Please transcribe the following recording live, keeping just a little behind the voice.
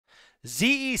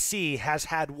ZEC has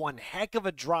had one heck of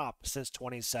a drop since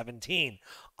 2017.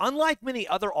 Unlike many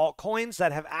other altcoins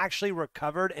that have actually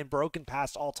recovered and broken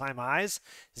past all-time highs,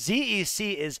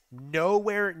 ZEC is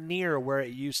nowhere near where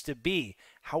it used to be.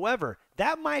 However,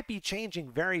 that might be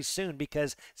changing very soon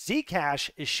because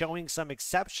ZCash is showing some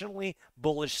exceptionally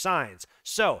bullish signs.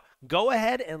 So go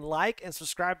ahead and like and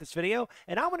subscribe to this video,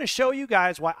 and I'm going to show you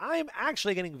guys why I'm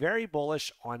actually getting very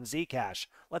bullish on ZCash.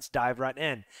 Let's dive right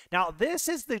in. Now, this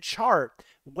is the chart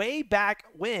way back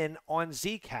when on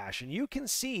ZCash, and you can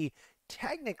see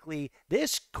technically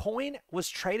this coin was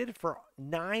traded for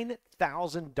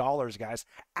 $9,000, guys.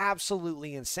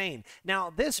 Absolutely insane. Now,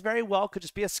 this very well could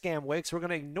just be a scam wig, so we're going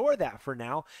to ignore that for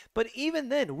now. But even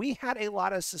then, we had a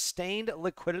lot of sustained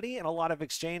liquidity and a lot of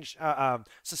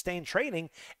sustained trading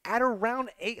at around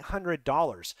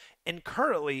 $800. And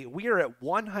currently, we are at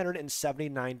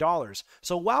 $179.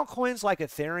 So while coins like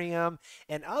Ethereum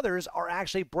and others are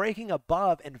actually breaking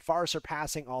above and far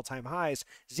surpassing all-time highs,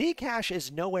 ZCash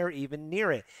is nowhere even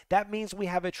near it. That means we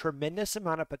have a tremendous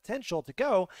amount of potential to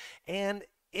go, and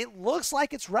it looks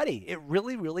like it's ready. It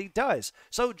really, really does.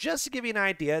 So just to give you an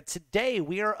idea, today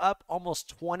we are up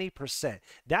almost 20%.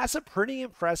 That's a pretty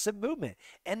impressive movement.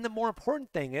 And the more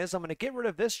important thing is, I'm going to get rid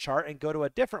of this chart and go to a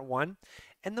different one.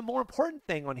 And the more important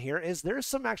thing on here is there's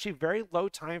some actually very low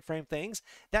time frame things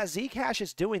that ZCash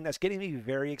is doing that's getting me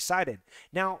very excited.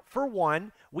 Now, for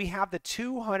one, we have the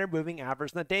 200 moving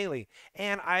average in the daily.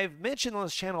 And I've mentioned on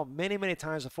this channel many, many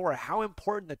times before how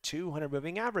important the 200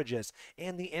 moving average is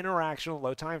and the interaction with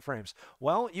low time frames.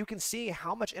 Well, you can see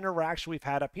how much interaction we've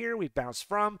had up here. We've bounced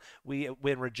from, we've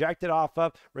been rejected off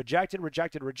of, rejected,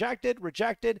 rejected, rejected,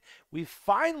 rejected. We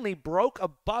finally broke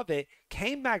above it,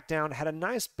 came back down, had a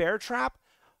nice bear trap,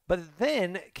 but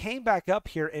then came back up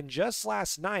here, and just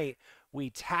last night we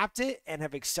tapped it and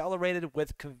have accelerated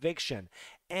with conviction.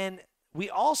 And we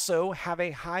also have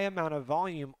a high amount of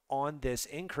volume on this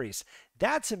increase.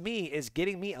 That to me is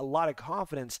getting me a lot of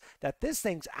confidence that this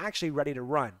thing's actually ready to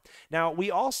run. Now, we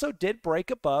also did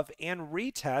break above and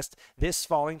retest this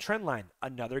falling trend line.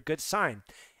 Another good sign.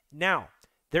 Now,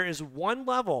 there is one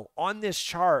level on this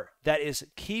chart that is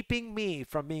keeping me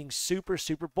from being super,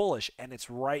 super bullish, and it's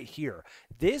right here.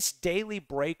 This daily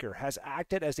breaker has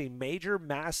acted as a major,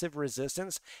 massive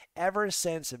resistance ever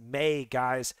since May,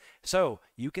 guys. So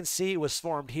you can see it was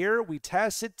formed here. We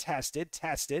tested,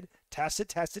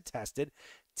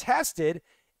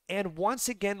 and once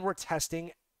again, we're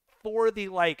testing for the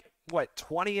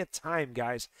 20th time,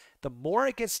 guys. The more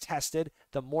it gets tested,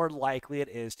 the more likely it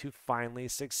is to finally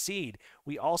succeed.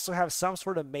 We also have some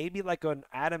sort of maybe like an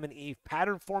Adam and Eve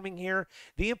pattern forming here.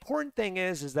 The important thing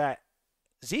is that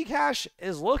ZCash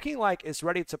is looking like it's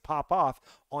ready to pop off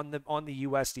on the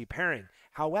USD pairing.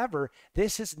 However,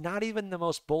 this is not even the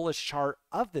most bullish chart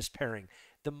of this pairing.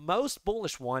 The most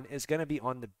bullish one is going to be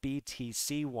on the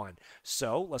BTC one.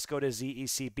 So let's go to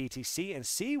ZEC BTC and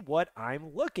see what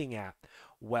I'm looking at.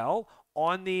 Well,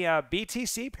 on the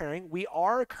BTC pairing, we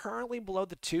are currently below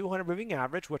the 200 moving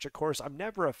average, which of course I'm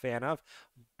never a fan of,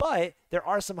 but there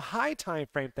are some high time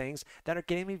frame things that are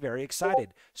getting me very excited.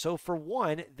 So for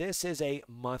one, this is a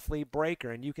monthly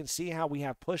breaker, and you can see how we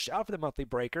have pushed out for the monthly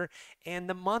breaker, and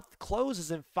the month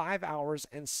closes in 5 hours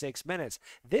and 6 minutes.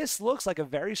 This looks like a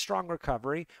very strong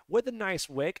recovery with a nice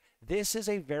wick. This is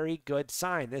a very good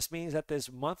sign. This means that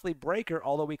this monthly breaker,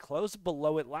 although we closed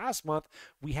below it last month,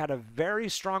 we had a very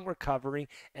strong recovery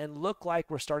and look like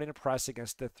we're starting to press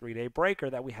against the 3-day breaker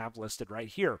that we have listed right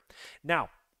here. Now,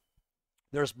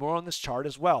 there's more on this chart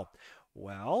as well.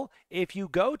 Well, if you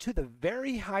go to the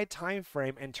very high time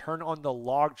frame and turn on the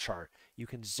log chart, you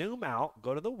can zoom out,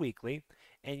 go to the weekly,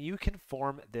 and you can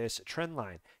form this trend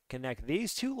line. Connect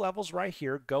these two levels right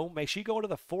here. Make sure you go to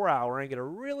the 4 hour and get a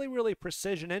really, really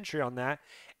precision entry on that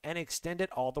and extend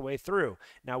it all the way through.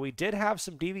 Now, we did have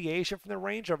some deviation from the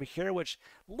range over here, which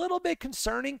a little bit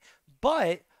concerning,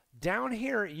 but down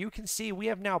here, you can see we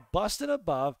have now busted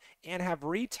above and have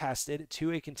retested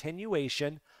to a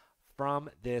continuation from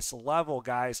this level,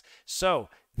 guys. So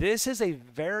this is a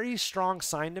very strong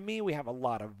sign to me. We have a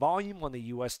lot of volume on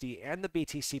the USD and the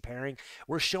BTC pairing.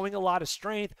 We're showing a lot of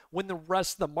strength when the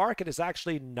rest of the market is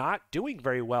actually not doing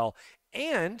very well.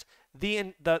 And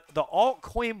the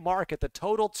altcoin market, the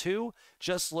total too,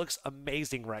 just looks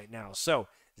amazing right now. So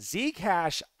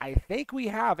ZCash, I think we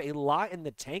have a lot in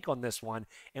the tank on this one,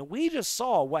 and we just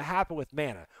saw what happened with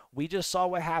Mana. We just saw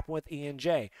what happened with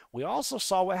ENJ. We also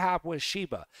saw what happened with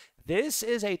Shiba. this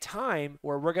is a time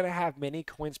where we're going to have many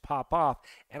coins pop off,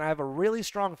 and I have a really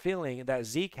strong feeling that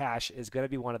ZCash is going to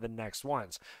be one of the next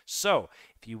ones. So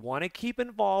if you want to keep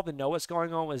involved and know what's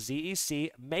going on with ZEC,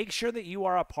 make sure that you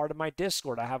are a part of my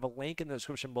Discord. I have a link in the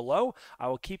description below. I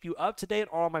will keep you up to date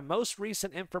on all my most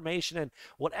recent information and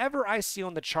whatever I see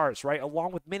on the charts, right,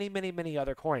 along with many, many, many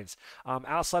other coins.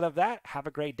 Outside of that, have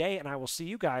a great day, and I will see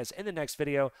you guys in the next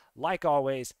video. Like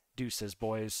always, deuces,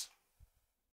 boys.